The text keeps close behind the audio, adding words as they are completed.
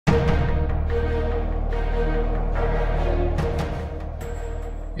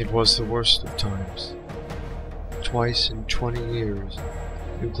It was the worst of times. Twice in 20 years,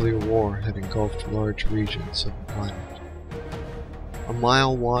 nuclear war had engulfed large regions of the planet. A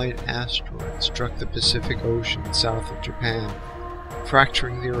mile-wide asteroid struck the Pacific Ocean south of Japan,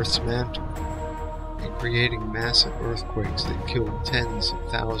 fracturing the Earth's mantle and creating massive earthquakes that killed tens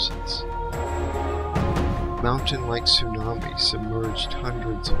of thousands. Mountain-like tsunami submerged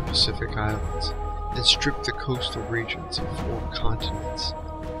hundreds of Pacific islands and stripped the coastal regions of 4 continents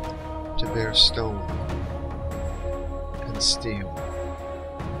to bare stone and steel.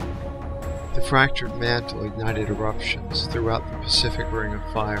 The fractured mantle ignited eruptions throughout the Pacific Ring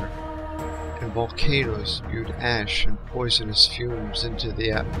of Fire, and volcanoes spewed ash and poisonous fumes into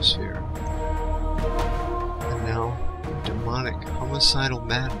the atmosphere. And now, demonic, homicidal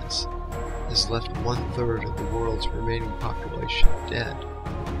madness has left 1/3 of the world's remaining population dead,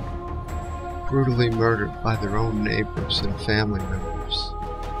 brutally murdered by their own neighbors and family members.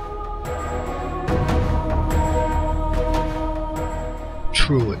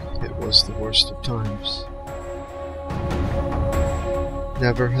 Truly, it was the worst of times.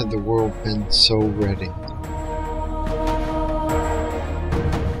 Never had the world been so ready,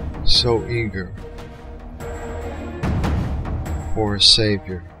 so eager for a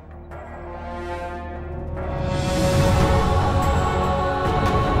savior.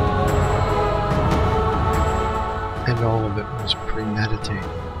 And all of it was premeditated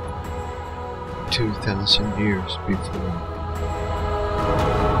 2,000 years before.